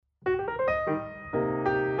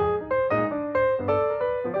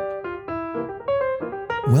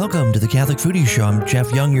Welcome to the Catholic Foodie Show. I'm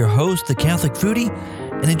Jeff Young, your host, the Catholic Foodie,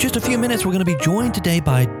 and in just a few minutes, we're going to be joined today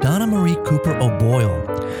by Donna-Marie Cooper O'Boyle.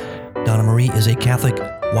 Donna-Marie is a Catholic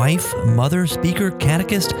wife, mother, speaker,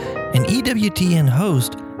 catechist, and EWTN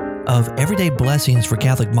host of Everyday Blessings for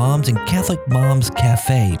Catholic Moms and Catholic Moms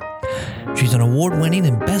Cafe. She's an award-winning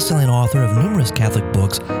and best-selling author of numerous Catholic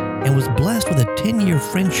books and was blessed with a 10-year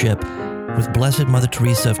friendship with Blessed Mother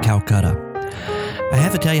Teresa of Calcutta. I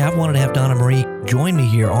have to tell you, I've wanted to have Donna-Marie join me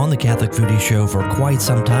here on the Catholic Foodie Show for quite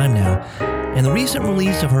some time now, and the recent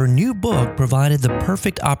release of her new book provided the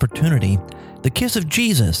perfect opportunity. The Kiss of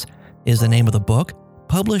Jesus is the name of the book,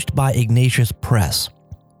 published by Ignatius Press.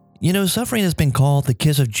 You know, suffering has been called the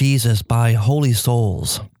kiss of Jesus by holy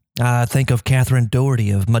souls. Think of Catherine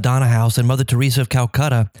Doherty of Madonna House and Mother Teresa of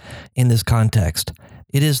Calcutta in this context.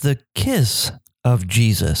 It is the kiss of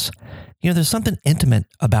Jesus. You know, there's something intimate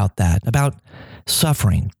about that, about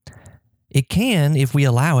suffering. It can, if we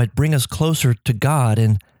allow it, bring us closer to God,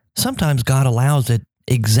 and sometimes God allows it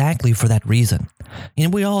exactly for that reason.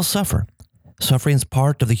 And we all suffer. Suffering is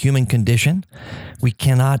part of the human condition. We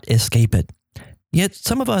cannot escape it. Yet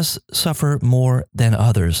some of us suffer more than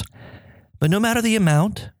others. But no matter the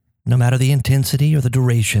amount, no matter the intensity or the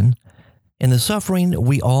duration, in the suffering,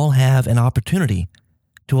 we all have an opportunity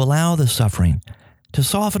to allow the suffering to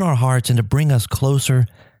soften our hearts and to bring us closer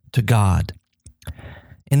to God.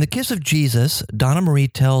 In The Kiss of Jesus, Donna-Marie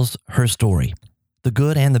tells her story, the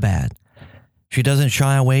good and the bad. She doesn't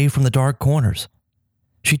shy away from the dark corners.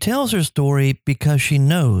 She tells her story because she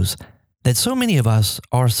knows that so many of us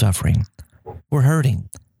are suffering. We're hurting,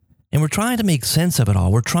 and we're trying to make sense of it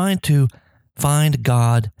all. We're trying to find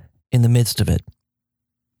God in the midst of it.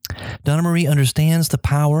 Donna-Marie understands the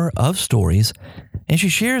power of stories, and she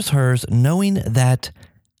shares hers knowing that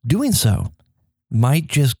doing so might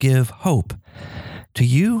just give hope to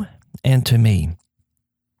you and to me.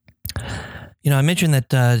 You know, I mentioned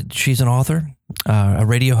that she's an author, a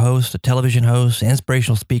radio host, a television host,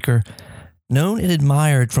 inspirational speaker, known and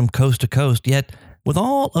admired from coast to coast, yet with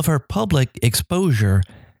all of her public exposure,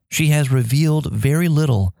 she has revealed very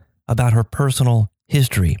little about her personal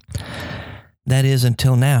history. That is,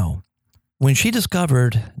 until now, when she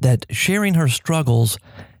discovered that sharing her struggles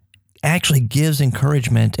actually gives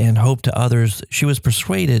encouragement and hope to others, she was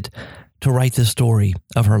persuaded to write this story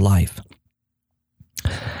of her life.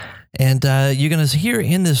 And you're going to hear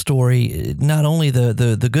in this story not only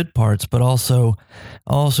the good parts, but also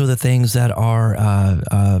the things that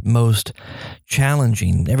are most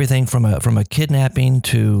challenging. Everything from a kidnapping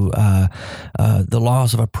to the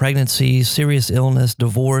loss of a pregnancy, serious illness,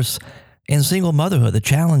 divorce, and single motherhood. The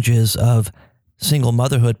challenges of single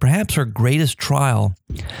motherhood. Perhaps her greatest trial,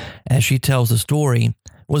 as she tells the story,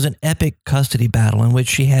 was an epic custody battle in which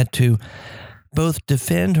she had to both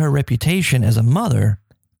defend her reputation as a mother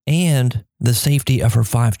and the safety of her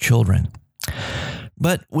 5 children.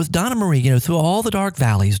 But with Donna-Marie, you know, through all the dark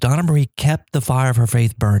valleys, Donna-Marie kept the fire of her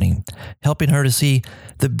faith burning, helping her to see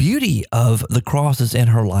the beauty of the crosses in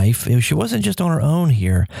her life. She wasn't just on her own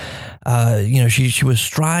here. She was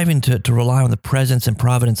striving to rely on the presence and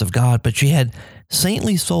providence of God, but she had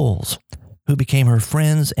saintly souls who became her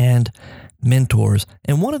friends and mentors.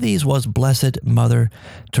 And one of these was Blessed Mother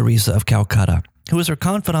Teresa of Calcutta, who was her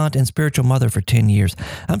confidant and spiritual mother for 10 years.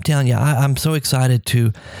 I'm telling you, I'm so excited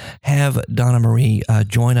to have Donna-Marie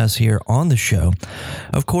join us here on the show.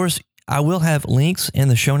 Of course, I will have links in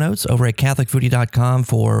the show notes over at CatholicFoodie.com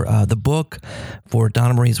for the book, for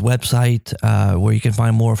Donna-Marie's website, where you can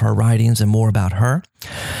find more of her writings and more about her.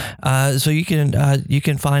 So you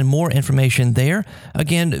can find more information there.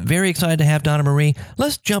 Again, very excited to have Donna-Marie.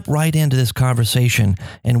 Let's jump right into this conversation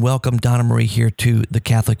and welcome Donna-Marie here to the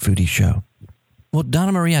Catholic Foodie Show. Well,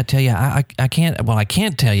 Donna-Marie, I tell you, I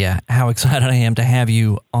can't tell you how excited I am to have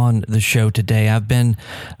you on the show today. I've been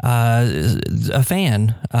a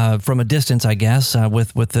fan from a distance, I guess,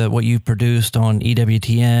 with what you've produced on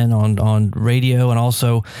EWTN, on radio, and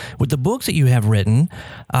also with the books that you have written,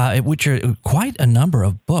 which are quite a number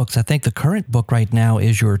of books. I think the current book right now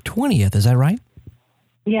is your 20th. Is that right?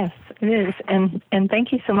 Yes, it is. And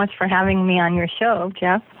thank you so much for having me on your show,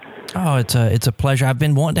 Jeff. Oh, it's a pleasure. I've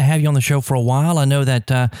been wanting to have you on the show for a while. I know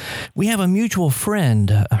that we have a mutual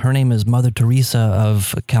friend. Her name is Mother Teresa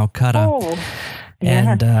of Calcutta. Oh,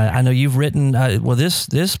 and I know you've written,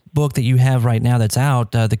 this book that you have right now that's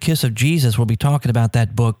out, The Kiss of Jesus, we'll be talking about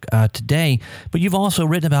that book today. But you've also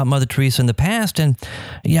written about Mother Teresa in the past. And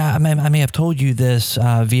yeah, I may have told you this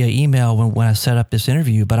via email when I set up this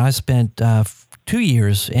interview, but I spent 2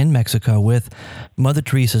 years in Mexico with Mother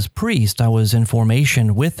Teresa's priest. I was in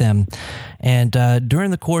formation with them. And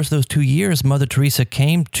during the course of those 2 years, Mother Teresa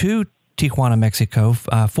came to Tijuana, Mexico,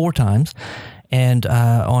 4 times. And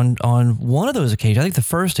on one of those occasions, I think the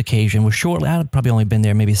first occasion was shortly, I'd probably only been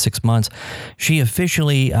there maybe 6 months, she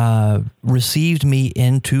officially received me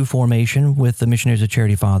into formation with the Missionaries of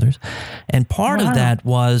Charity Fathers. And part of that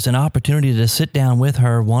was an opportunity to sit down with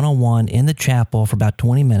her one-on-one in the chapel for about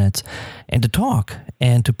 20 minutes and to talk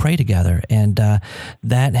and to pray together. And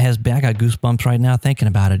that has been, I got goosebumps right now thinking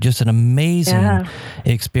about it, just an amazing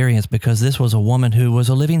experience, because this was a woman who was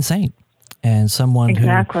a living saint. And someone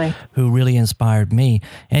who really inspired me.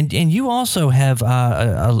 And you also have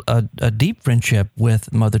a deep friendship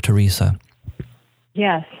with Mother Teresa.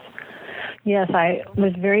 Yes. I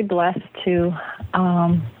was very blessed to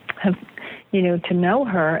have, to know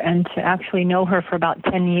her and to actually know her for about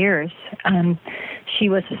 10 years. She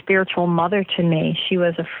was a spiritual mother to me. She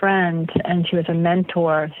was a friend, and she was a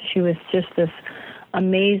mentor. She was just this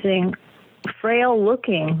amazing,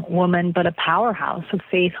 frail-looking woman, but a powerhouse of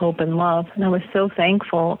faith, hope, and love. And I was so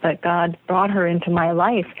thankful that God brought her into my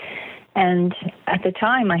life. And at the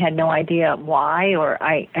time, I had no idea why,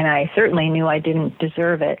 and I certainly knew I didn't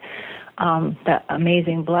deserve it, that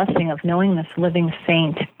amazing blessing of knowing this living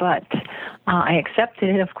saint. But I accepted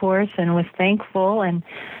it, of course, and was thankful, and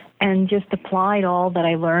just applied all that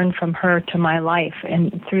I learned from her to my life,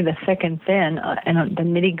 and through the thick and thin, and the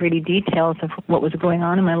nitty-gritty details of what was going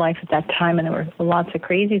on in my life at that time. And there were lots of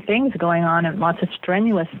crazy things going on and lots of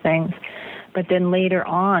strenuous things. But then later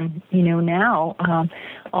on, now,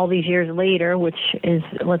 all these years later, which is,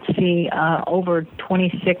 over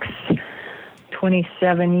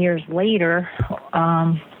 27 years later,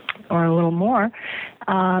 or a little more,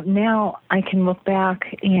 now I can look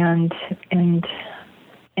back and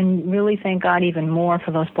really thank God even more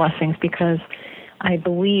for those blessings, because I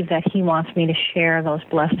believe that He wants me to share those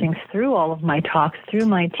blessings through all of my talks, through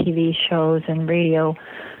my TV shows and radio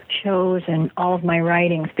shows and all of my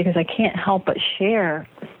writings, because I can't help but share,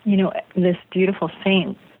 this beautiful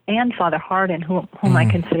saint and Father Hardin, whom I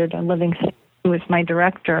considered a living saint, who was my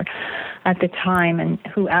director at the time, and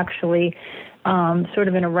who actually sort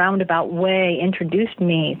of in a roundabout way introduced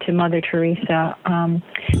me to Mother Teresa.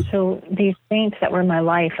 So these saints that were in my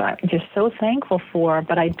life, I'm just so thankful for,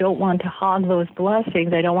 but I don't want to hog those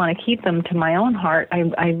blessings. I don't want to keep them to my own heart.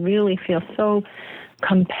 I really feel so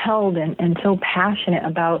compelled and so passionate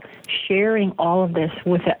about sharing all of this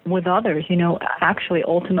with others, actually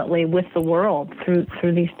ultimately with the world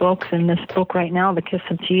through these books, and this book right now, The Kiss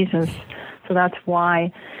of Jesus. So that's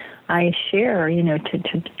why I share,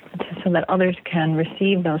 so that others can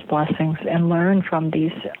receive those blessings and learn from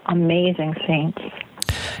these amazing saints.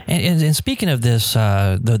 And speaking of this,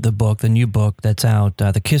 the book, the new book that's out,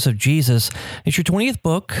 The Kiss of Jesus, it's your 20th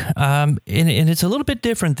book, and it's a little bit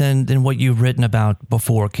different than what you've written about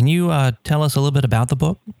before. Can you tell us a little bit about the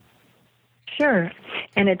book? Sure.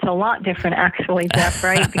 And it's a lot different, actually, Jeff,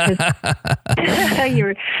 right? Because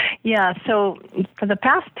so for the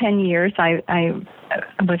past 10 years, I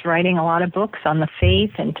was writing a lot of books on the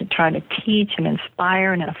faith, and to try to teach and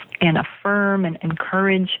inspire and affirm and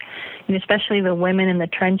encourage, and especially the women in the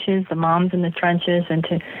trenches, the moms in the trenches, and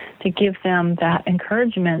to give them that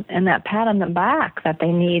encouragement and that pat on the back that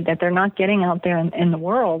they need, that they're not getting out there in the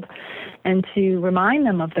world, and to remind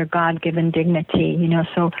them of their God-given dignity,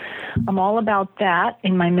 So I'm all about that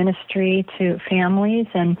in my ministry to families,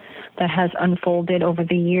 and that has unfolded over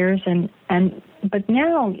the years. But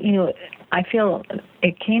now, I feel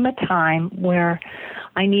it came a time where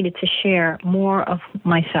I needed to share more of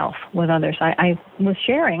myself with others. I was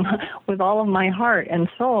sharing with all of my heart and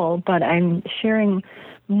soul, but I'm sharing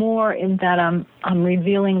more in that I'm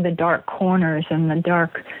revealing the dark corners and the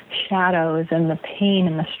dark shadows and the pain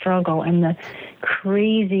and the struggle and the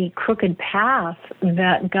crazy crooked path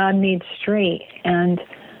that God made straight. And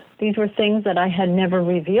these were things that I had never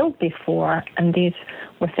revealed before, and these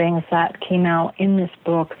were things that came out in this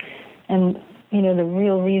book. And the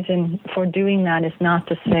real reason for doing that is not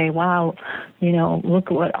to say, wow, look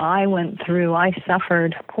what I went through, I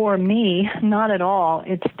suffered, poor me. Not at all.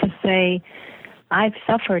 It's to say, I've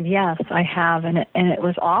suffered, yes, I have, and it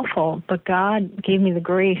was awful, but God gave me the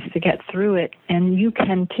grace to get through it, and you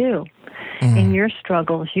can too. In your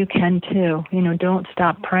struggles, you can too. Don't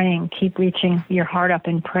stop praying. Keep reaching your heart up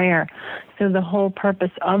in prayer. So the whole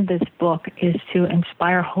purpose of this book is to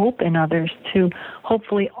inspire hope in others, to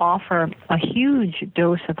hopefully offer a huge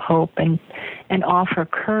dose of hope and offer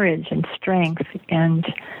courage and strength and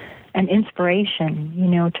an inspiration,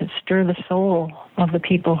 to stir the soul of the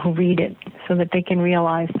people who read it so that they can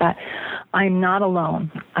realize that I'm not alone.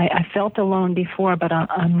 I felt alone before, but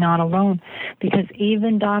I'm not alone, because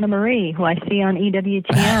even Donna-Marie, who I see on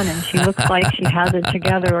EWTN, and she looks like she has it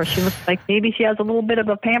together, or she looks like maybe she has a little bit of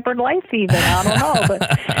a pampered life even, I don't know,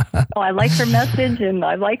 but I like her message and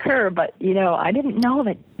I like her, but, I didn't know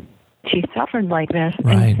that she suffered like this.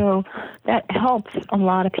 Right. And so that helps a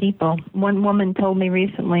lot of people. One woman told me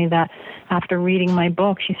recently that after reading my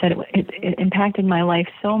book, she said it impacted my life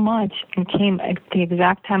so much and came at the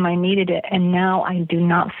exact time I needed it, and now I do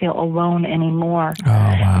not feel alone anymore. Oh,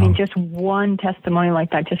 wow. I mean, just one testimony like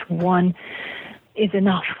that, just one is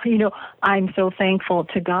enough. I'm so thankful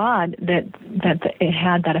to God that it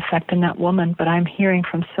had that effect on that woman, but I'm hearing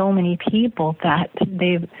from so many people that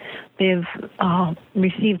they've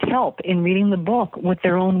received help in reading the book with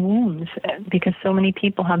their own wounds, because so many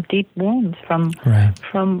people have deep wounds from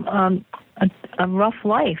a rough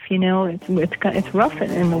life. It's rough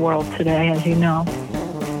in the world today, as you know.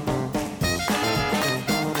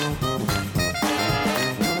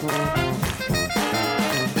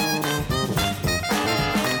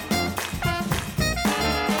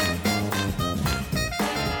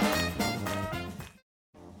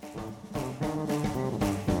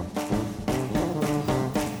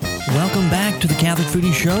 Welcome back to the Catholic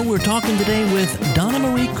Foodie Show. We're talking today with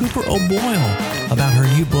Donna-Marie Cooper O'Boyle about her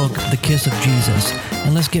new book, The Kiss of Jesus.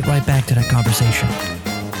 And let's get right back to that conversation.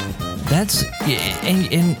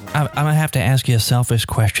 And I'm going to have to ask you a selfish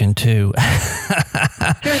question, too. Sure.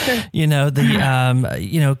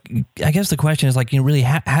 I guess the question is really,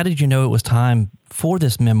 how did you know it was time for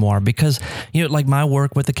this memoir? Because, like my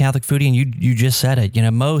work with the Catholic Foodie, and you just said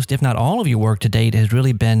it, most, if not all of your work to date has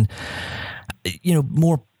really been,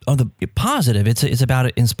 more on the positive. It's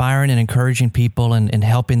about inspiring and encouraging people and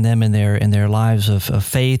helping them in their lives of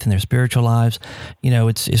faith and their spiritual lives.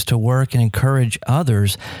 It's to work and encourage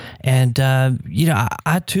others. And,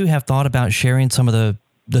 I too have thought about sharing some of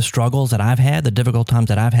the struggles that I've had, the difficult times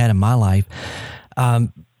that I've had in my life.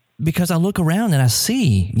 Because I look around and I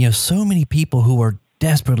see, so many people who are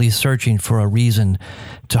desperately searching for a reason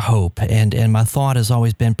to hope. And my thought has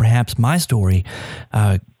always been perhaps my story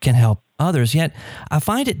can help others. Yet I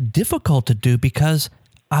find it difficult to do because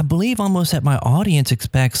I believe almost that my audience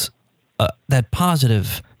expects that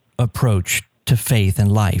positive approach to faith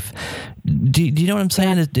and life. Do you know what I'm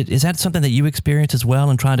saying? Is that something that you experience as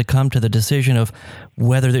well in trying to come to the decision of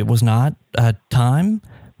whether it was not time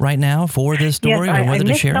right now for this story, or whether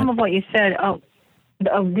to share it? Some of what you said.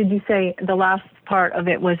 Did you say the last part of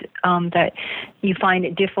it was that you find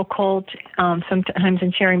it difficult sometimes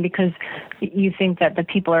in sharing because you think that the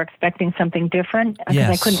people are expecting something different? Because yes.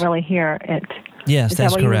 I couldn't really hear it. Yes,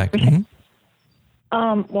 that's correct.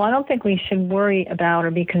 Well, I don't think we should worry about or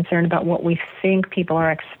be concerned about what we think people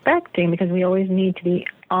are expecting, because we always need to be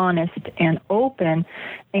honest and open.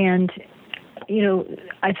 And,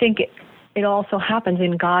 I think it also happens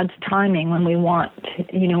in God's timing when we want,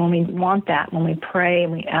 when we pray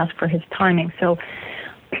and we ask for His timing. So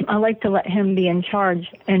I like to let Him be in charge,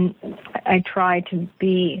 and I try to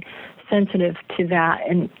be sensitive to that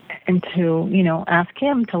and to, ask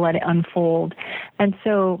Him to let it unfold. And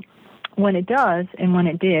so when it does, and when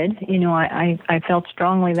it did, I felt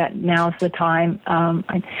strongly that now's the time.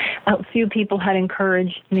 A few people had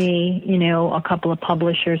encouraged me, a couple of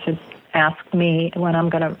publishers had asked me when I'm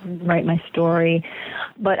going to write my story.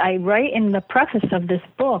 But I write in the preface of this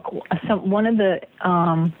book, one of the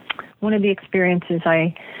experiences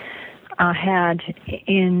I had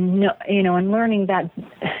in learning that,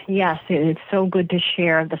 yes, it's so good to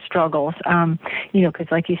share the struggles, because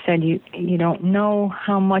like you said, you don't know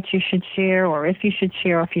how much you should share, or if you should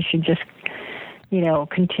share, or if you should just,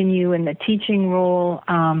 continue in the teaching role,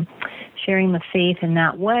 sharing the faith in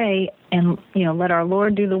that way, and, let our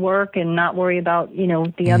Lord do the work and not worry about,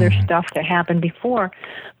 the other stuff that happened before.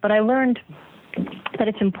 But I learned that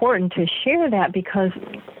it's important to share that because,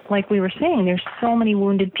 like we were saying, there's so many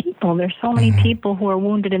wounded people. There's so many people who are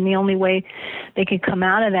wounded, and the only way they could come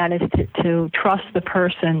out of that is to trust the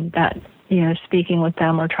person that, speaking with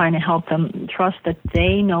them or trying to help them, trust that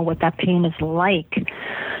they know what that pain is like.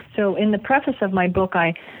 So in the preface of my book,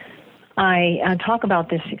 I talk about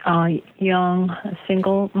this young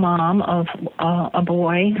single mom of a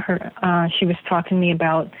boy. She was talking to me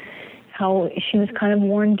about how she was kind of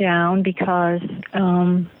worn down because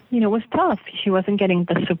was tough. She wasn't getting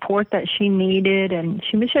the support that she needed, and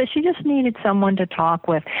she just needed someone to talk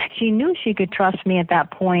with. She knew she could trust me at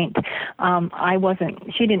that point.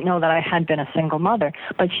 She didn't know that I had been a single mother,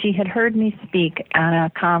 but she had heard me speak at a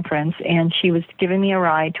conference, and she was giving me a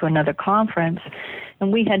ride to another conference,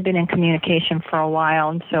 and we had been in communication for a while,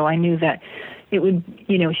 and so I knew that it would,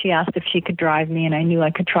 she asked if she could drive me, and I knew I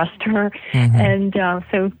could trust her, and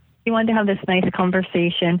so she wanted to have this nice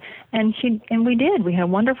conversation, and we did. We had a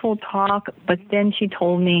wonderful talk, but then she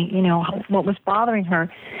told me, what was bothering her,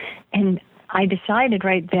 and I decided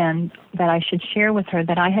right then that I should share with her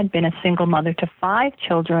that I had been a single mother to 5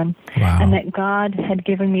 children, and that God had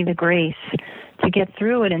given me the grace to get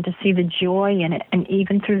through it and to see the joy in it, and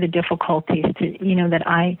even through the difficulties, that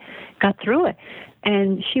I got through it.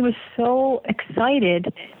 And she was so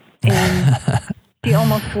excited, and she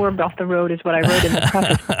almost swerved off the road, is what I wrote in the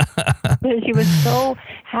preface. She was so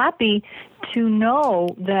happy to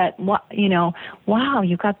know that, wow,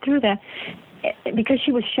 you got through that. Because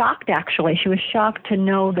she was shocked, actually. She was shocked to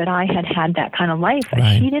know that I had that kind of life.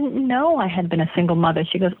 Right. She didn't know I had been a single mother.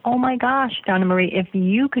 She goes, oh, my gosh, Donna-Marie, if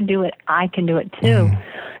you could do it, I can do it too.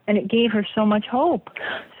 And it gave her so much hope.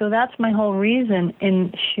 So that's my whole reason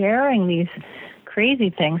in sharing these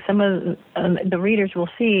crazy things. Some of the readers will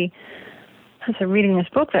see, as they're reading this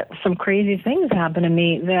book, that some crazy things happened to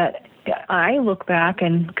me that I look back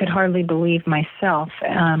and could hardly believe myself.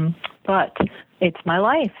 But it's my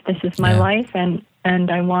life. This is my life, and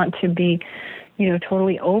I want to be,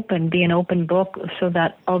 totally open, be an open book, so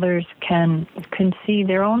that others can see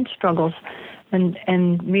their own struggles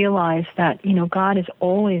and realize that, God is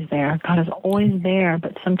always there. God is always there,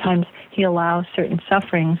 but sometimes He allows certain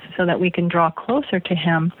sufferings so that we can draw closer to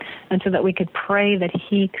Him, and so that we could pray that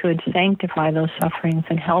He could sanctify those sufferings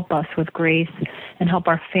and help us with grace and help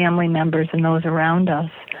our family members and those around us.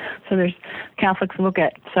 So Catholics look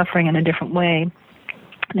at suffering in a different way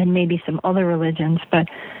than maybe some other religions, but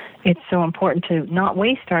it's so important to not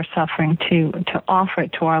waste our suffering, to offer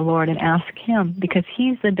it to our Lord and ask Him, because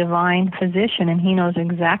He's the divine physician and He knows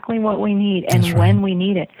exactly what we need and when we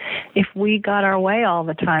need it. If we got our way all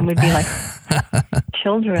the time, we'd be like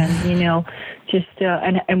children,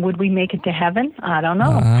 and would we make it to heaven? I don't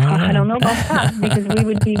know. I don't know about that, because we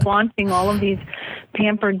would be wanting all of these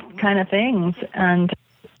pampered kind of things, and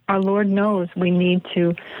our Lord knows we need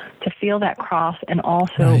to feel that cross, and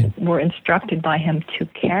also we're instructed by Him to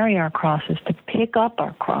carry our crosses, to pick up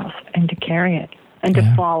our cross and to carry it and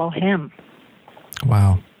to follow Him.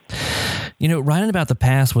 Wow. Writing about the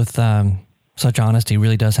past with such honesty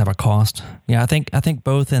really does have a cost. Yeah, I think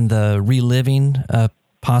both in the reliving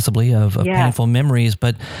possibly of painful memories,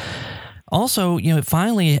 but also,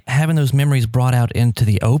 finally having those memories brought out into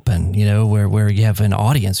the open, where you have an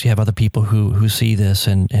audience, you have other people who see this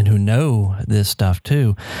and who know this stuff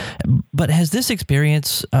too. But has this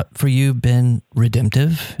experience for you been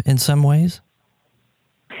redemptive in some ways?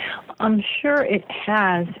 I'm sure it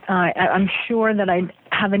has. I'm sure that I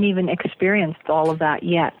haven't even experienced all of that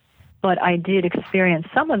yet. But I did experience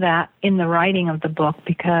some of that in the writing of the book,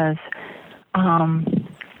 because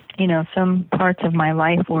some parts of my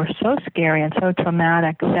life were so scary and so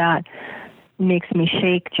traumatic that makes me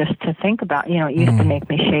shake just to think about. It used to make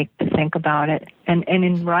me shake to think about it. And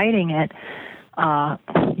in writing it,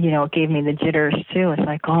 it gave me the jitters too. It's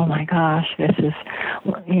like, oh my gosh, this is,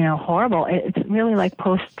 horrible. It's really like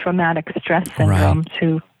post-traumatic stress syndrome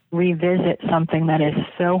to revisit something that is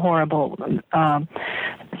so horrible,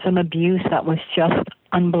 some abuse that was just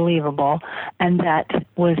unbelievable, and that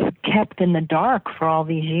was kept in the dark for all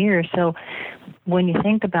these years. So when you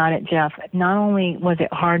think about it, Jeff, not only was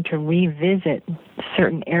it hard to revisit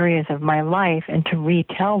certain areas of my life and to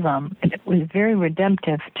retell them, it was very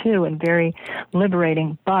redemptive too and very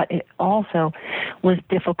liberating, but it also was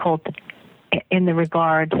difficult in the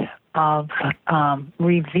regard of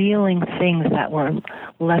revealing things that were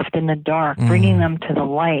left in the dark, bringing them to the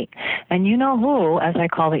light. And you know who, as I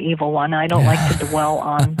call the evil one, I don't like to dwell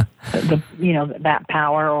on that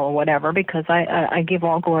power or whatever, because I give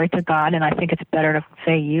all glory to God, and I think it's better to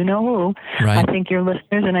say, you know who. Right. I think your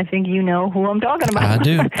listeners, and I think you know who I'm talking about.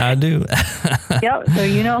 I do. Yep. So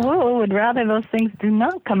you know who would rather those things do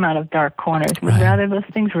not come out of dark corners, would rather those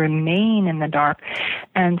things remain in the dark.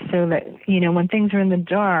 And so that, when things are in the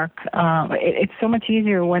dark, it's so much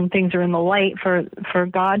easier when things are in the light for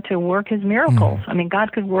God to work His miracles. I mean,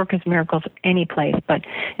 God could work His miracles any place, but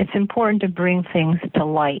it's important to bring things to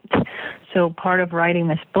light. So part of writing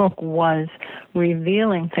this book was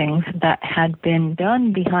revealing things that had been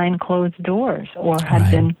done behind closed doors or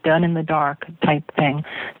had been done in the dark type thing.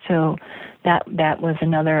 So that was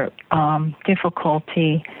another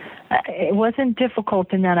difficulty it wasn't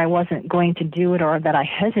difficult in that I wasn't going to do it or that I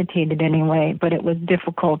hesitated anyway, but it was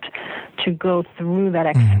difficult to go through that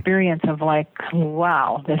experience of like,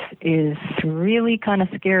 wow, this is really kind of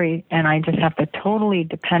scary, and I just have to totally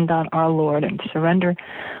depend on our Lord and surrender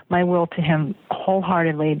my will to Him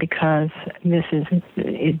wholeheartedly, because this is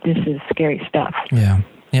scary stuff. Yeah.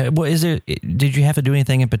 Yeah. Well, did you have to do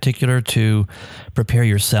anything in particular to prepare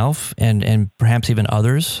yourself and perhaps even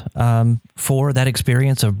others for that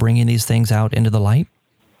experience of bringing these things out into the light?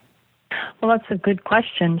 Well, that's a good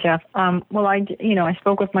question, Jeff. Well, I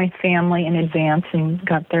spoke with my family in advance and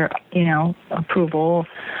got their, approval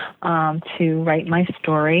to write my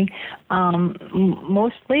story.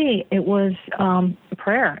 Mostly it was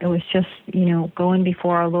prayer. It was just, going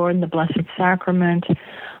before our Lord in the Blessed Sacrament,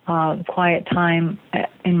 quiet time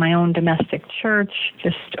in my own domestic church,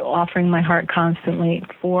 just offering my heart constantly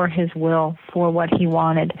for His will, for what He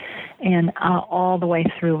wanted, and all the way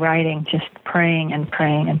through writing, just praying and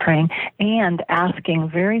praying and praying, and asking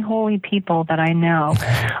very holy people that I know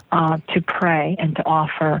to pray and to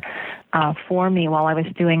offer for me while I was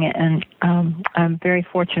doing it. And I'm very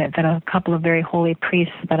fortunate that a couple of very holy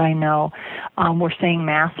priests that I know were saying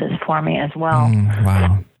masses for me as well.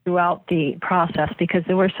 Wow. Throughout the process, because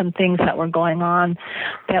there were some things that were going on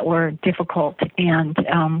that were difficult, and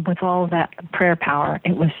with all of that prayer power,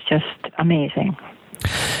 it was just amazing.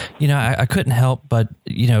 I couldn't help but,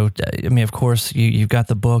 of course, you've got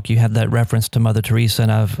the book, you have that reference to Mother Teresa,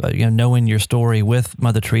 and I've, knowing your story with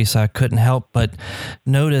Mother Teresa, I couldn't help but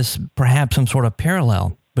notice perhaps some sort of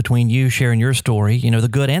parallel between you sharing your story, the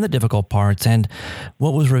good and the difficult parts, and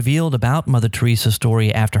what was revealed about Mother Teresa's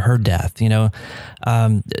story after her death. The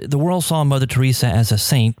world saw Mother Teresa as a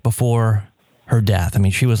saint before her death. I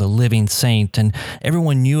mean, she was a living saint, and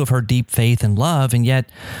everyone knew of her deep faith and love, and yet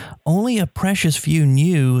only a precious few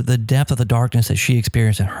knew the depth of the darkness that she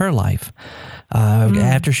experienced in her life.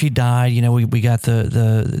 After she died, we got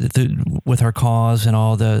the with her cause and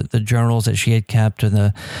all the journals that she had kept,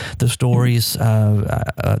 and the stories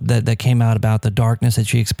that came out about the darkness that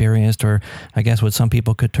she experienced, or I guess what some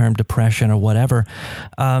people could term depression or whatever.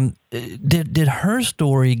 Did her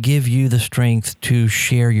story give you the strength to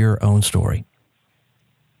share your own story?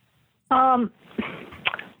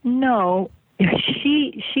 No.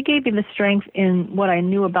 She gave me the strength in what I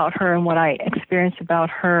knew about her and what I experienced about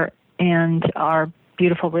her and our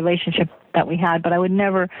beautiful relationship that we had, but I would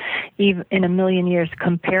never, even in a million years,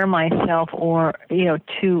 compare myself or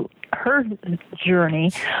to her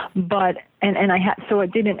journey. But and I had, so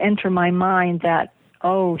it didn't enter my mind that,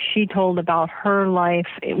 oh, she told about her life.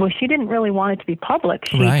 She didn't really want it to be public.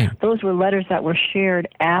 Those were letters that were shared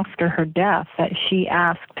after her death that she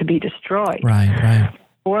asked to be destroyed. Right.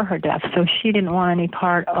 For her death. So she didn't want any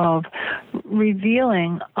part of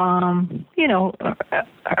revealing,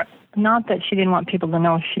 not that she didn't want people to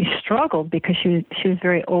know she struggled, because she was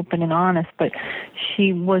very open and honest, but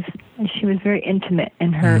she was very intimate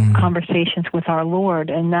in her conversations with our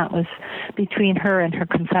Lord, and that was between her and her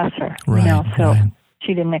confessor. So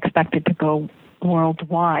she didn't expect it to go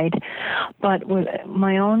worldwide. But with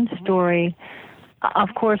my own story, of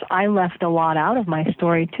course, I left a lot out of my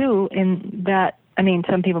story too, in that,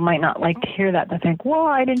 some people might not like to hear that. They think,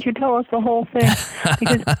 why didn't you tell us the whole thing?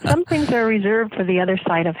 Because some things are reserved for the other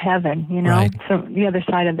side of heaven, so the other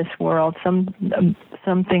side of this world. Some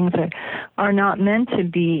things are not meant to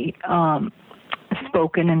be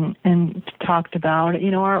spoken and talked about.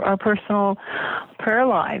 Our personal prayer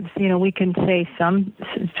lives, we can say some,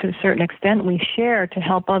 to a certain extent, we share to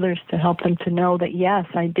help others, to help them to know that, yes,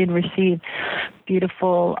 I did receive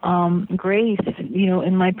beautiful grace,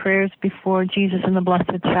 in my prayers before Jesus in the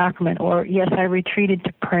Blessed Sacrament, or yes, I retreated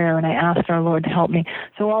to prayer and I asked our Lord to help me.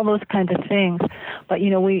 So all those kinds of things. But,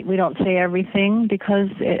 we don't say everything because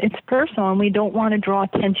it's personal, and we don't want to draw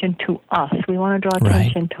attention to us. We want to draw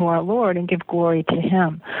attention to our Lord and give glory to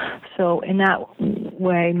Him. So in that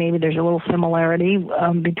way, maybe there's a little similarity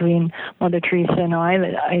between Mother Teresa and I,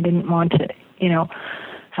 that I didn't want to,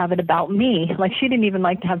 have it about me. Like, she didn't even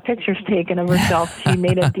like to have pictures taken of herself. She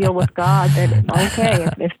made a deal with God that, okay,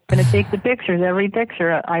 if I'm going to take the pictures, every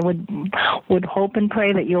picture, I would hope and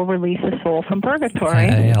pray that you'll release a soul from purgatory.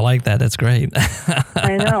 I like that. That's great.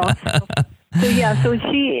 I know.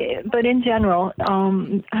 But in general,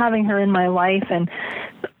 having her in my life and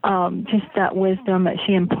just that wisdom that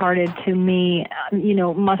she imparted to me,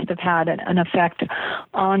 must have had an effect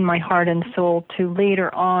on my heart and soul to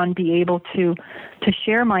later on be able to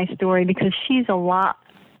share my story, because she's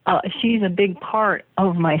a big part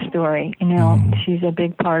of my story. She's a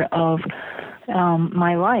big part of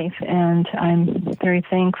my life, and I'm very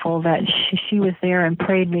thankful that she was there and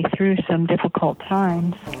prayed me through some difficult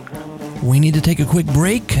times. We need to take a quick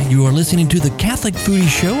break. You are listening to the Catholic Foodie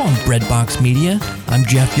Show on Breadbox Media. I'm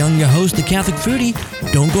Jeff Young, your host, the Catholic Foodie.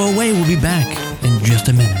 Don't go away. We'll be back in just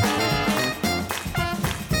a minute.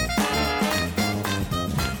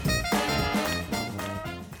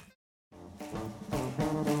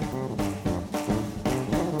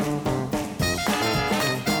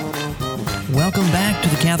 Welcome back to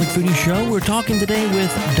the Catholic Foodie Show. We're talking today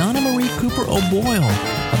with Donna-Marie Cooper O'Boyle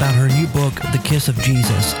about her new book, The Kiss of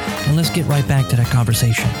Jesus. And let's get right back to that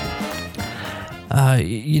conversation.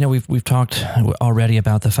 We've talked already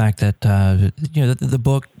about the fact that the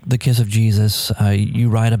book, The Kiss of Jesus, you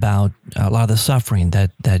write about a lot of the suffering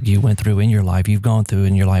that you went through in your life, you've gone through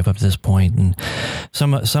in your life up to this point, and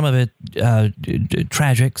some of it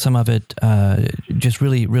tragic, some of it just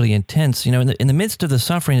really, really intense. In the midst of the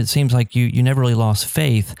suffering, it seems like you never really lost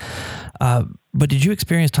faith. But did you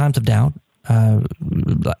experience times of doubt?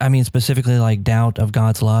 Specifically like doubt of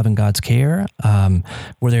God's love and God's care.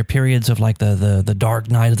 Were there periods of like the dark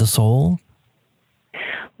night of the soul?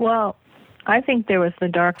 Well, I think there was the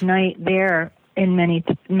dark night there in many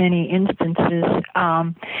instances,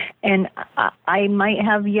 and I might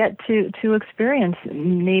have yet to experience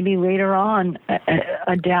maybe later on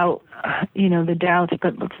a doubt, the doubts.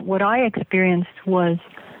 But what I experienced was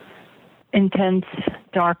intense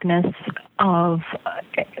darkness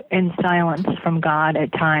and silence from God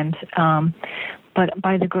at times. But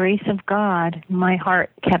by the grace of God, my heart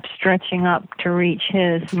kept stretching up to reach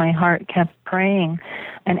His. My heart kept praying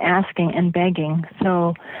and asking and begging.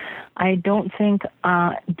 So I don't think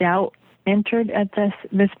doubt entered at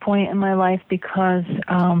this point in my life, because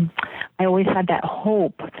I always had that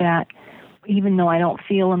hope that even though I don't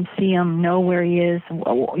feel Him, see Him, know where He is,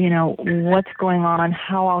 what's going on,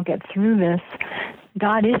 how I'll get through this,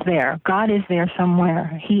 God is there. God is there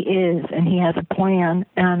somewhere. He is, and He has a plan,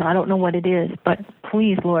 and I don't know what it is, but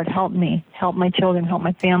please, Lord, help me, help my children, help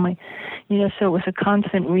my family. So it was a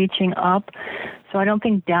constant reaching up. So I don't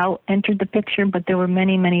think doubt entered the picture, but there were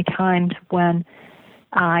many, many times when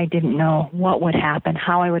I didn't know what would happen,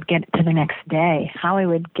 how I would get to the next day, how I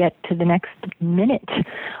would get to the next minute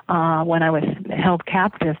when I was held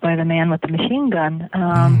captive by the man with the machine gun.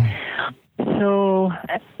 So,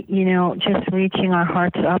 just reaching our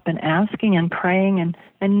hearts up and asking and praying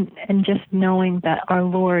and just knowing that our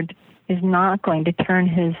Lord is not going to turn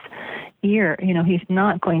His ear. He's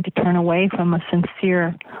not going to turn away from a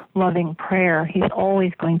sincere, loving prayer. He's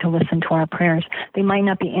always going to listen to our prayers. They might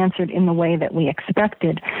not be answered in the way that we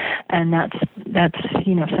expected, and that's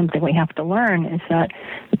something we have to learn, is that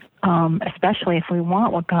especially if we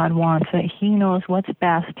want what God wants, that He knows what's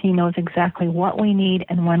best. He knows exactly what we need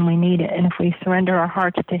and when we need it. And if we surrender our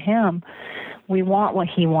hearts to Him, we want what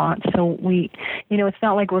He wants. So it's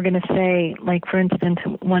not like we're going to say, like, for instance,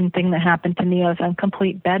 one thing that happened to me, I was on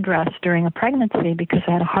complete bed rest during a pregnancy because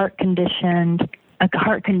I had a heart condition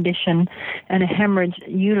and a hemorrhage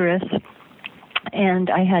uterus. And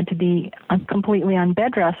I had to be completely on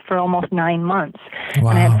bed rest for almost 9 months. Wow.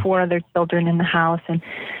 And I had 4 other children in the house.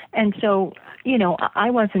 And so,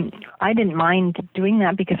 I didn't mind doing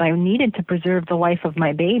that because I needed to preserve the life of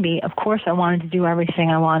my baby. Of course, I wanted to do everything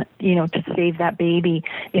I want, to save that baby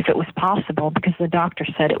if it was possible, because the doctor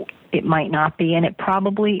said it might not be, and it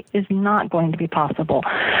probably is not going to be possible.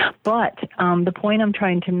 But the point I'm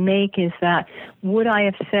trying to make is that, would I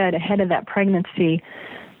have said ahead of that pregnancy,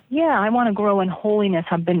 yeah, I want to grow in holiness.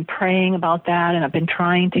 I've been praying about that, and I've been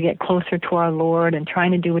trying to get closer to our Lord and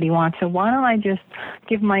trying to do what He wants. So why don't I just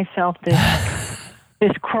give myself this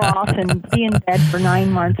cross and be in bed for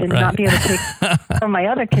 9 months and not be able to take care of my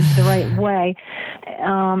other kids the right way,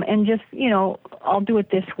 and just, I'll do it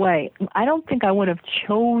this way. I don't think I would have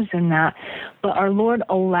chosen that, but our Lord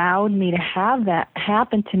allowed me to have that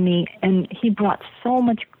happen to me, and He brought so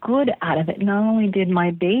much good out of it. Not only did my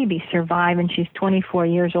baby survive, and she's 24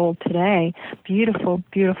 years old today, beautiful,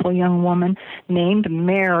 beautiful young woman named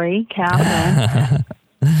Mary, Catherine,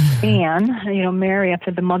 Anne, Mary after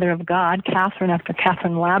the Mother of God, Catherine after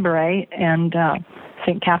Catherine Labouré, and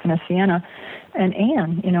St. Catherine of Siena, and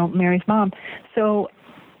Anne, Mary's mom. So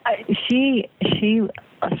she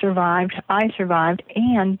survived, I survived,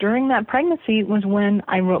 and during that pregnancy was when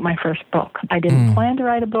I wrote my first book. I didn't plan to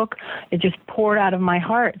write a book. It just poured out of my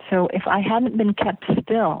heart. So if I hadn't been kept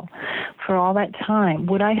still for all that time,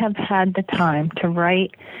 would I have had the time to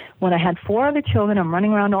write when I had 4 other children? I'm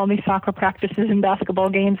running around to all these soccer practices and basketball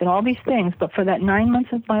games and all these things, but for that 9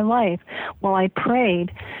 months of my life, while I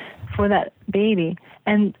prayed for that baby,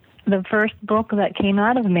 and the first book that came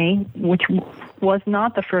out of me, which was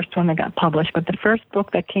not the first one that got published, but the first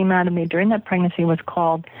book that came out of me during that pregnancy is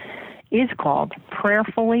called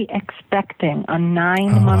Prayerfully Expecting, a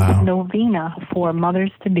 9-month novena for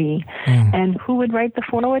mothers-to-be. And who would write the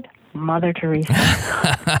foreword? Mother Teresa.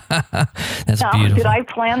 That's now, beautiful. did I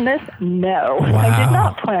plan this? No. Wow. I did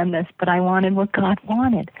not plan this, but I wanted what God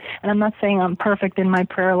wanted. And I'm not saying I'm perfect in my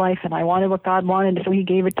prayer life and I wanted what God wanted, so he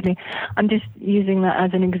gave it to me. I'm just using that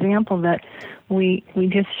as an example that we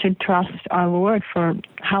just should trust our Lord for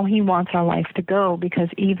how he wants our life to go, because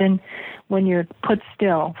even when you're put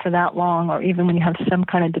still for that long, or even when you have some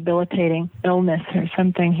kind of debilitating illness or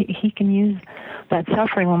something, he can use that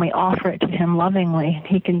suffering when we offer it to him lovingly.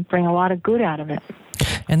 He can bring a lot of good out of it.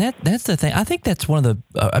 And that's the thing. I think that's one of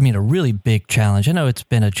the, a really big challenge. I know it's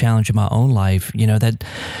been a challenge in my own life, that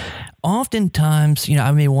oftentimes,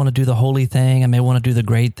 I may want to do the holy thing, I may want to do the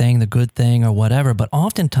great thing, the good thing, or whatever, but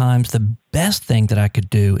oftentimes the best thing that I could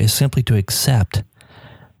do is simply to accept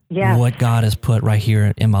what God has put right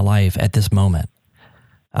here in my life at this moment.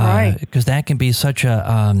 Right. Because that can be such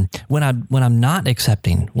a when I'm not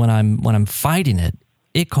accepting, when I'm fighting it,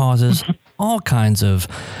 it causes all kinds of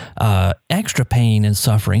extra pain and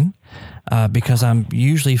suffering. Because I'm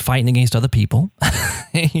usually fighting against other people,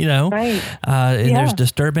 Right. And there's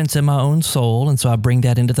disturbance in my own soul, and so I bring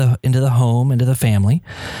that into the home, into the family.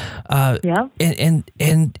 And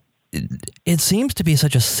it seems to be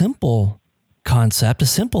such a simple concept, a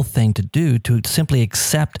simple thing to do, to simply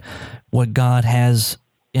accept what God has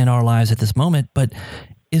in our lives at this moment, but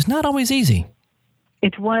it's not always easy.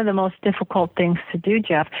 It's one of the most difficult things to do,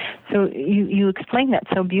 Jeff. So you explained that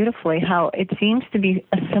so beautifully, how it seems to be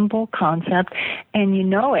a simple concept, and you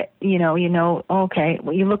know it. Okay,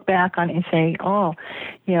 well, you look back on it and say,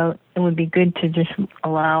 it would be good to just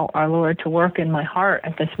allow our Lord to work in my heart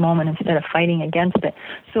at this moment instead of fighting against it.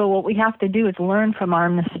 So what we have to do is learn from our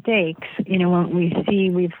mistakes. When we see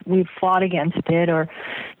we've fought against it, or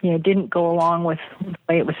didn't go along with the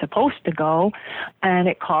way it was supposed to go, and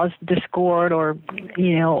it caused discord or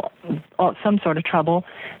some sort of trouble.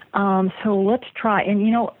 So let's try.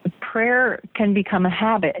 And prayer can become a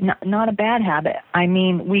habit, not a bad habit. I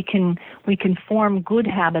mean, we can form good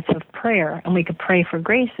habits of prayer, and we could pray for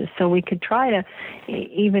graces. So we could try to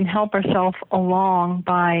even help ourselves along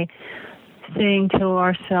by saying to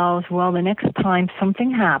ourselves, well, the next time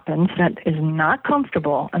something happens that is not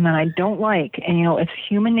comfortable and that I don't like, and it's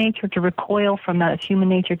human nature to recoil from that. It's human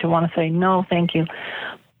nature to want to say, no, thank you.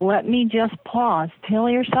 Let me just pause. Tell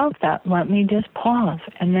yourself that. Let me just pause.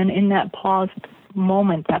 And then in that pause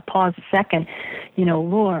moment, that pause second,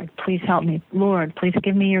 Lord, please help me. Lord, please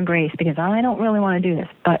give me your grace, because I don't really want to do this,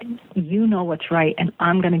 but you know what's right, and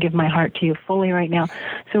I'm going to give my heart to you fully right now.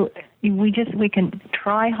 So we can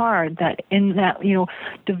try hard that in that,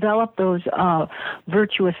 develop those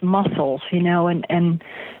virtuous muscles, and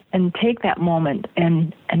take that moment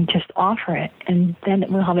and just offer it, and then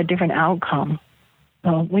we'll have a different outcome.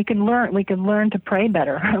 So we can learn to pray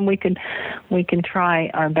better, and we can try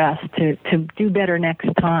our best to do better next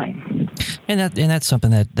time. And that's something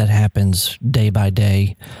that happens day by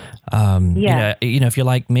day. If you're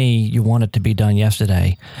like me, you want it to be done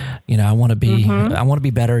yesterday. I want to be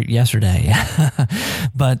better yesterday.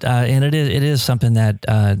 But and it is something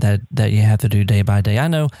that you have to do day by day. I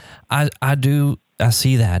know I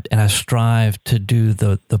see that, and I strive to do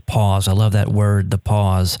the pause. I love that word, the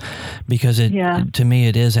pause, because to me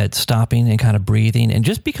it is at stopping and kind of breathing and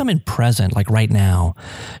just becoming present, like right now,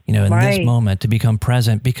 in this moment, to become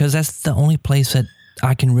present, because that's the only place that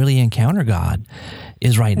I can really encounter God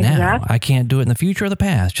is right now. I can't do it in the future or the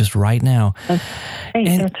past, just right now.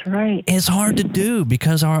 That's right. It's hard to do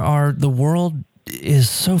because the world is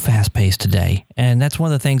so fast-paced today, and that's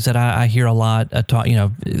one of the things that I hear a lot.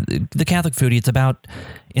 The Catholic Foodie, it's about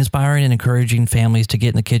inspiring and encouraging families to get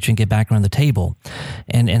in the kitchen, get back around the table,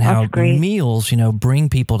 and how meals, bring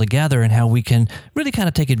people together, and how we can really kind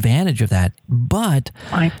of take advantage of that. But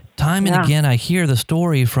time and again, I hear the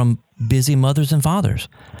story from busy mothers and fathers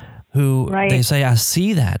who they say, I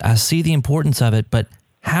see that, I see the importance of it, but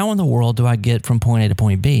how in the world do I get from point A to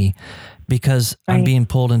point B? Because I'm being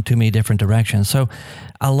pulled in too many different directions. So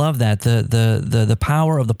I love that, the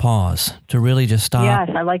power of the pause, to really just stop.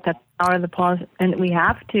 Yes, I like that power of the pause. And we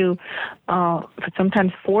have to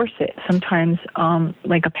sometimes force it. Sometimes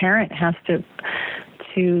like a parent has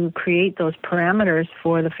to create those parameters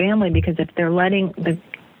for the family, because if they're letting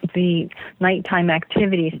the nighttime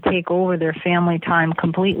activities take over their family time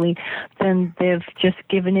completely, then they've just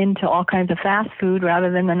given in to all kinds of fast food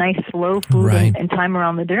rather than the nice slow food and time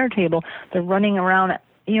around the dinner table. They're running around.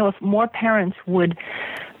 If more parents would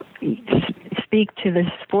speak to the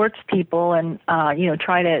sports people and,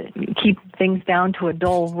 try to keep things down to a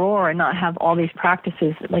dull roar and not have all these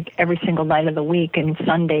practices like every single night of the week and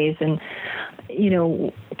Sundays and,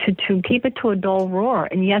 to keep it to a dull roar.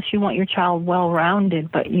 And yes, you want your child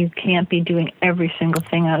well-rounded, but you can't be doing every single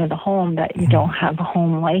thing out of the home that you don't have a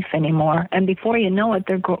home life anymore. And before you know it,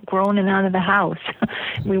 they're grown and out of the house.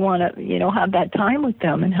 We want to, have that time with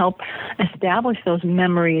them and help establish those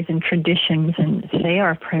memories and traditions and say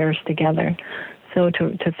our prayers together. So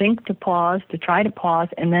to pause, to try to pause,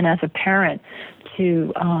 and then as a parent,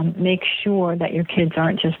 to make sure that your kids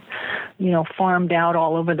aren't just, farmed out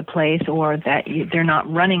all over the place, or that they're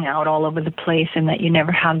not running out all over the place, and that you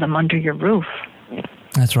never have them under your roof.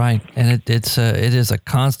 That's right, and it is a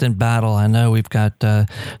constant battle. I know we've got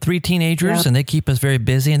 3 teenagers, and they keep us very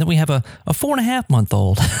busy, and then we have a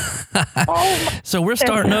 4.5-month-old. So we're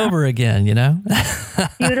starting over again,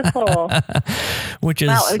 Beautiful. which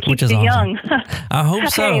is keeps awesome. Young. I hope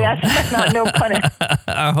so. Hey, that's not no pun.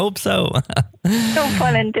 I hope so. No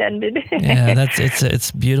pun intended. Yeah,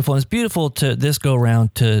 it's beautiful. It's beautiful to this go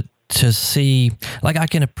around to see, like, I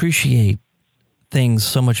can appreciate things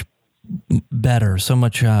so much better, so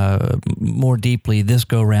much more deeply this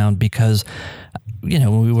go around, because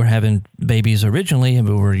when we were having babies originally and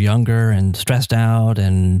we were younger and stressed out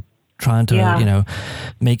and trying to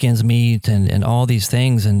make ends meet and all these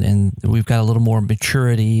things, and we've got a little more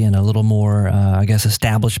maturity and a little more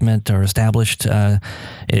established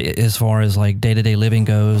as far as like day-to-day living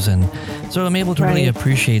goes, and so I'm able to really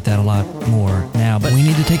appreciate that a lot more now. But we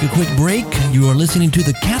need to take a quick break. You are listening to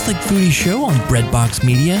the Catholic Foodie Show on Breadbox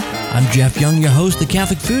Media. I'm Jeff Young, your host, the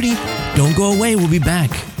Catholic Foodie. Don't go away. We'll be back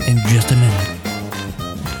in just a minute.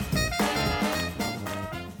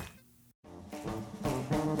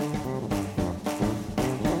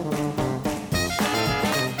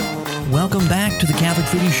 Welcome back to the Catholic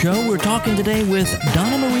Foodie Show. We're talking today with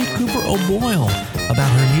Donna-Marie Cooper O'Boyle about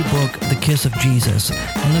her new book, The Kiss of Jesus.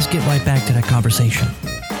 And let's get right back to that conversation.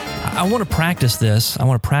 I want to practice this.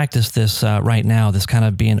 Right now, this kind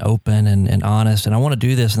of being open and honest. And I want to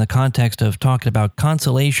do this in the context of talking about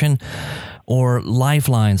consolation or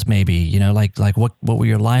lifelines, maybe, like what were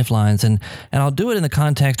your lifelines? And I'll do it in the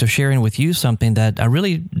context of sharing with you something that I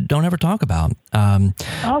really don't ever talk about.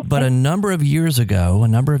 But a number of years ago,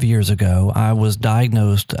 I was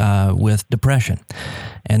diagnosed with depression.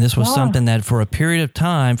 And this was something that for a period of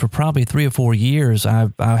time, for probably 3 or 4 years, I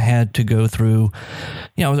had to go through.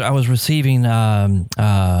 I was receiving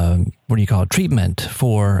treatment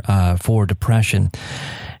for depression.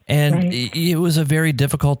 And it was a very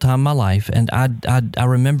difficult time in my life. And I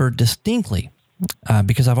remember distinctly,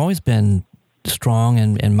 because I've always been strong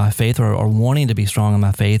in my faith, or wanting to be strong in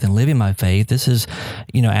my faith and living my faith. This is,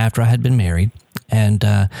 after I had been married. And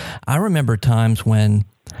I remember times when,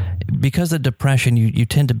 because of depression, you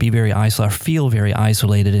tend to be very isolated, feel very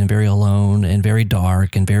isolated and very alone and very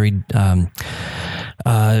dark and very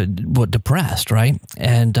depressed, right?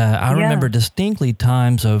 And I remember distinctly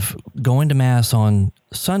times of going to Mass on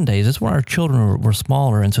Sundays. It's when our children were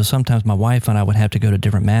smaller, and so sometimes my wife and I would have to go to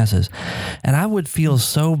different Masses, and I would feel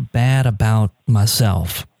so bad about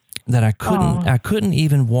myself that I couldn't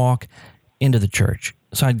even walk into the church.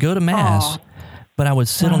 So I'd go to Mass, but I would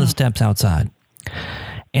sit on the steps outside.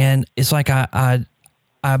 And it's like I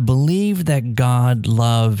believed that God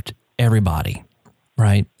loved everybody,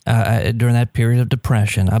 right? During that period of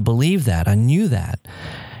depression, I believed that. I knew that.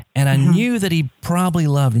 And I knew that he probably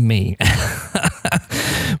loved me.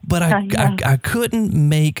 But I couldn't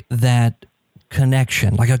make that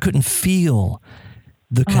connection. Like, I couldn't feel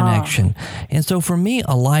the connection. And so for me,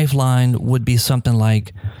 a lifeline would be something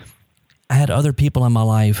like, I had other people in my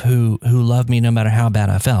life who loved me no matter how bad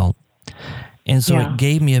I felt. And so it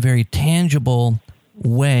gave me a very tangible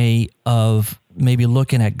way of maybe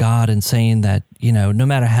looking at God and saying that, no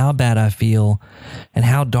matter how bad I feel and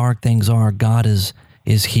how dark things are, God is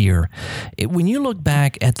here. When you look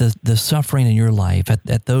back at the suffering in your life,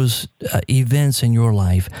 at those events in your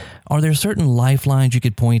life, are there certain lifelines you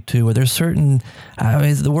could point to? Are there certain,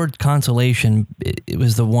 the word consolation, it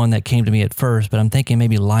was the one that came to me at first, but I'm thinking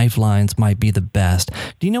maybe lifelines might be the best.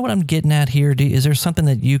 Do you know what I'm getting at here? Is there something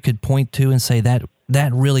that you could point to and say that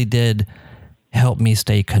really did help me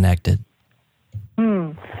stay connected?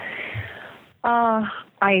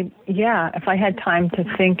 If I had time to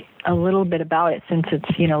think a little bit about it, since it's,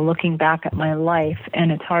 looking back at my life,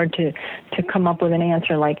 and it's hard to come up with an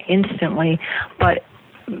answer like instantly, but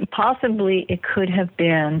possibly it could have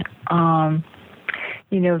been,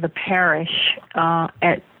 the parish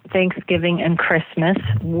at Thanksgiving and Christmas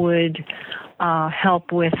would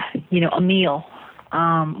help with, a meal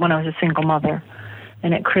when I was a single mother.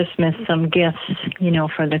 and at Christmas some gifts,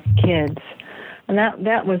 for the kids. And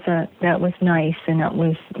that was nice, and that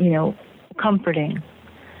was, comforting,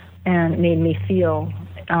 and it made me feel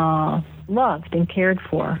loved and cared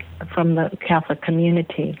for from the Catholic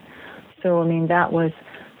community. So, that was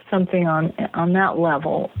something on that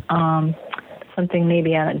level. Something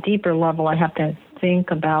maybe at a deeper level I have to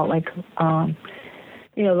think about, like,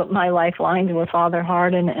 my lifelines were Father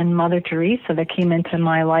Hardin and Mother Teresa that came into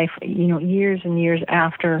my life, years and years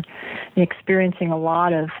after experiencing a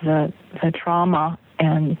lot of the trauma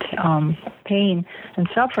and pain and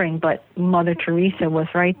suffering. But Mother Teresa was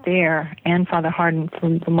right there, and Father Hardin for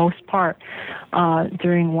the most part,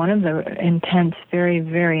 during one of the intense, very,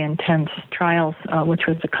 very intense trials, which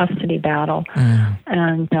was the custody battle.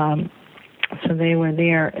 And so they were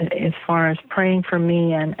there as far as praying for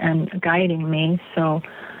me and guiding me. So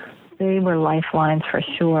they were lifelines for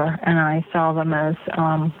sure. And I saw them as,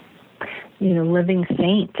 living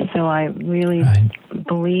saints. So I really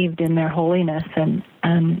believed in their holiness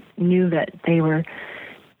and knew that they were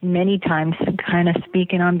many times kind of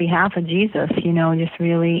speaking on behalf of Jesus, just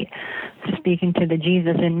really speaking to the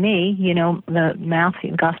Jesus in me,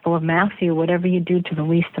 the Gospel of Matthew, whatever you do to the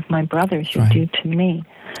least of my brothers, you do to me.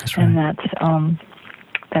 That's right. And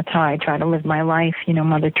that's how I try to live my life.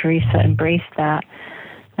 Mother Teresa embraced that.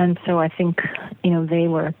 And so I think, they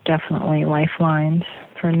were definitely lifelines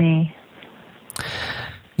for me.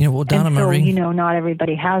 Well, Donna-Marie. And so, not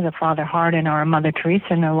everybody has a Father Hardin or a Mother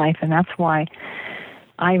Teresa in their life, and that's why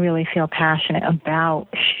I really feel passionate about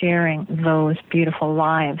sharing those beautiful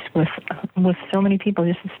lives with so many people,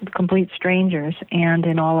 just complete strangers, and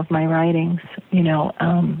in all of my writings,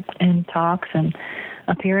 and talks and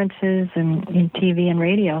appearances and in TV and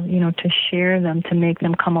radio, to share them, to make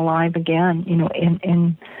them come alive again,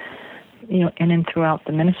 in throughout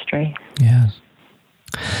the ministry. Yes.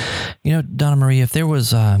 Donna-Marie, if there's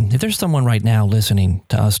someone right now listening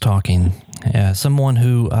to us talking, someone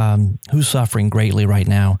who's suffering greatly right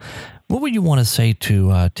now, what would you want to say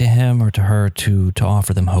to him or to her to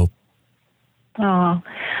offer them hope? Oh,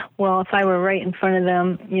 well, if I were right in front of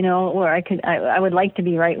them, or I would like to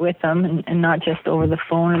be right with them, and not just over the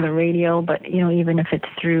phone or the radio, but even if it's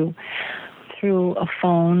through a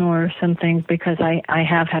phone or something, because I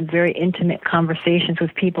have had very intimate conversations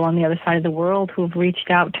with people on the other side of the world who have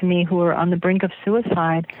reached out to me who are on the brink of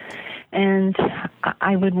suicide. And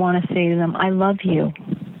I would want to say to them, I love you.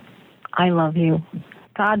 I love you.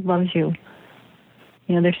 God loves you.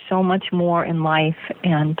 There's so much more in life,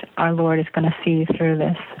 and our Lord is going to see you through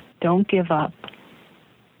this. Don't give up.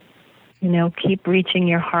 Keep reaching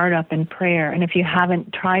your heart up in prayer. And if you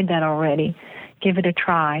haven't tried that already, give it a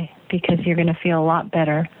try, because you're going to feel a lot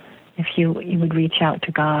better if you would reach out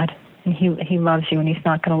to God. And He loves you, and He's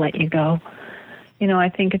not going to let you go. I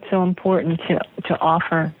think it's so important to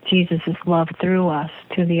offer Jesus' love through us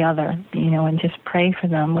to the other, and just pray for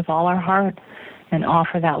them with all our heart and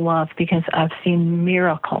offer that love, because I've seen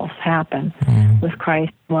miracles happen with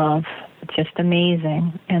Christ's love. It's just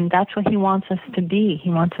amazing. And that's what He wants us to be. He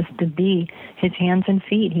wants us to be His hands and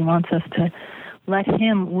feet. He wants us to let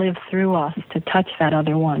Him live through us, to touch that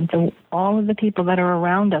other one. So all of the people that are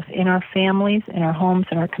around us, in our families, in our homes,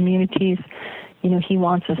 in our communities, He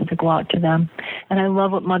wants us to go out to them. And I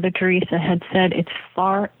love what Mother Teresa had said. It's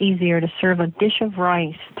far easier to serve a dish of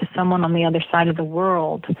rice to someone on the other side of the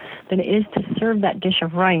world than it is to serve that dish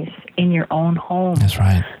of rice in your own home. That's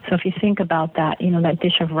right. So if you think about that, that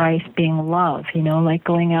dish of rice being love, like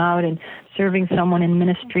going out and serving someone in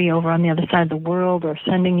ministry over on the other side of the world, or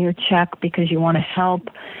sending your check because you want to help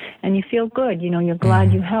and you feel good, you're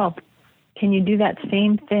glad you helped. Can you do that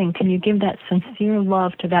same thing? Can you give that sincere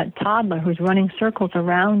love to that toddler who's running circles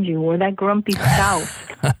around you, or that grumpy spouse,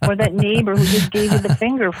 or that neighbor who just gave you the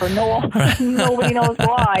finger for nobody knows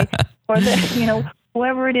why, or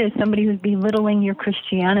whoever it is, somebody who's belittling your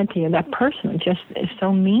Christianity, or that person who just is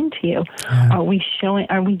so mean to you? Yeah.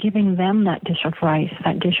 Are we giving them that dish of rice,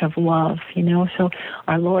 that dish of love? So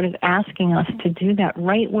our Lord is asking us to do that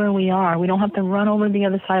right where we are. We don't have to run over to the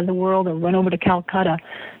other side of the world or run over to Calcutta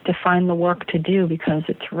to find the work to do, because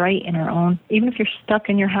it's right in our own. Even if you're stuck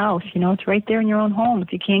in your house, it's right there in your own home.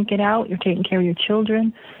 If you can't get out, you're taking care of your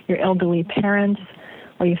children, your elderly parents,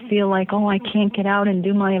 or you feel like, I can't get out and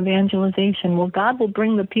do my evangelization. Well, God will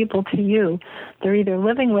bring the people to you. They're either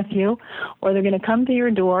living with you, or they're going to come to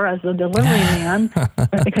your door as the delivery man,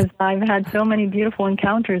 because I've had so many beautiful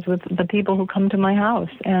encounters with the people who come to my house.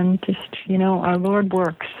 And just, our Lord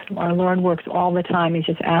works. Our Lord works all the time. He's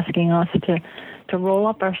just asking us to roll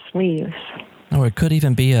up our sleeves. Or it could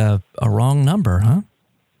even be a wrong number, huh?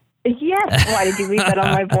 Yes. Why did you read that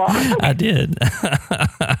on my blog? I did.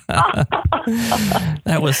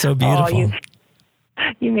 That was so beautiful.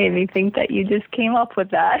 You made me think that you just came up with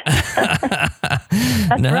that.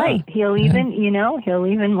 That's right. He'll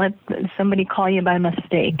even let somebody call you by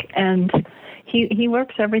mistake. And he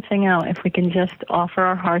works everything out if we can just offer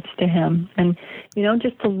our hearts to him. And,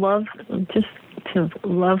 just to love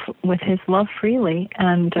with his love freely.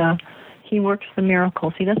 And he works the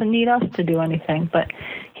miracles. He doesn't need us to do anything, but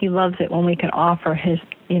he loves it when we can offer him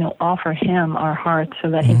our hearts so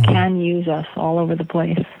that he can use us all over the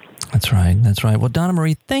place. That's right. Well,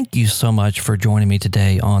 Donna-Marie, thank you so much for joining me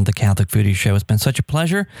today on the Catholic Foodie Show. It's been such a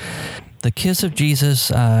pleasure. The Kiss of Jesus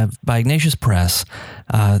by Ignatius Press.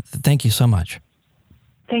 Thank you so much.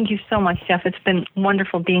 Thank you so much, Jeff. It's been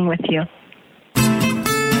wonderful being with you.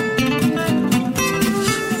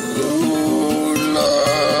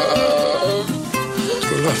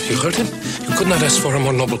 Love, you heard him? You could not ask for a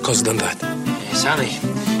more noble cause than that. Sonny,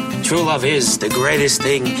 true love is the greatest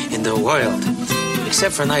thing in the world.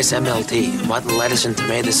 Except for nice MLT, mutton, lettuce, and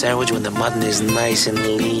tomato sandwich when the mutton is nice and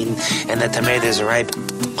lean and the tomatoes are ripe.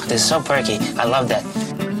 They're so perky. I love that.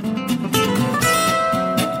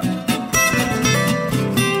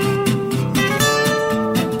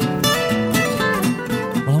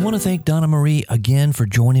 Well, I want to thank Donna-Marie again for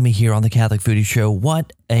joining me here on the Catholic Foodie Show.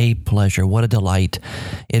 What a pleasure. What a delight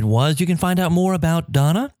it was. You can find out more about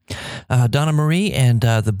Donna-Marie and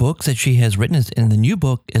the books that she has written in the new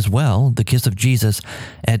book as well, The Kiss of Jesus,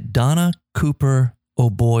 at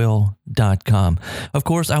DonnaCooperO'Boyle.com. Of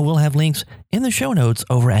course, I will have links in the show notes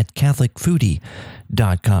over at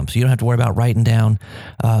CatholicFoodie.com. So you don't have to worry about writing down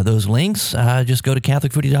those links. Just go to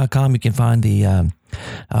CatholicFoodie.com. You can find the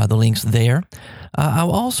links there.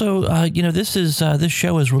 I'll also, this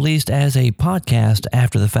show is released as a podcast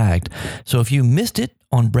after the fact. So if you missed it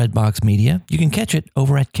on Breadbox Media, you can catch it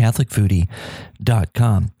over at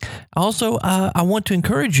CatholicFoodie.com. Also, I want to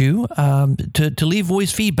encourage you to leave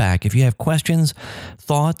voice feedback. If you have questions,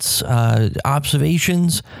 thoughts,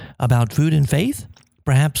 observations about food and faith,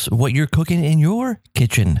 perhaps what you're cooking in your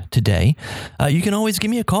kitchen today, you can always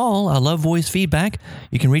give me a call. I love voice feedback.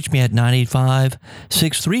 You can reach me at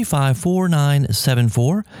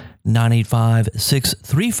 985-635-4974,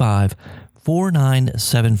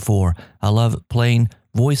 985-635-4974. I love playing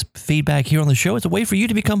voice feedback here on the show. It's a way for you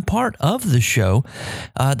to become part of the show.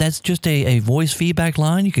 That's just a voice feedback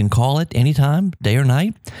line. You can call it anytime, day or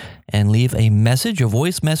night, and leave a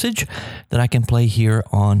voice message that I can play here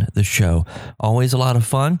on the show. Always a lot of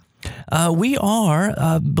fun. We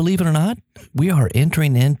are, believe it or not, we are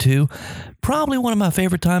entering into probably one of my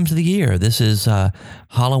favorite times of the year. This is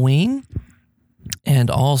Halloween and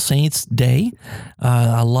All Saints Day.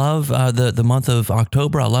 I love the month of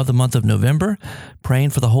October. I love the month of November, praying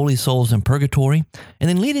for the holy souls in purgatory, and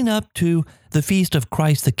then leading up to the Feast of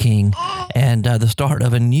Christ the King and the start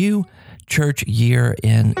of a new church year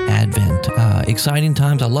in Advent. Exciting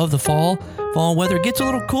times. I love the fall weather. It gets a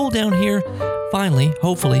little cool down here, finally,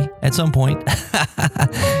 hopefully, at some point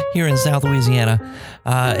here in South Louisiana.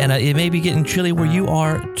 And it may be getting chilly where you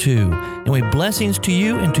are too. Anyway, blessings to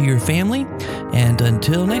you and to your family. And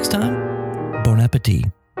until next time, bon appetit.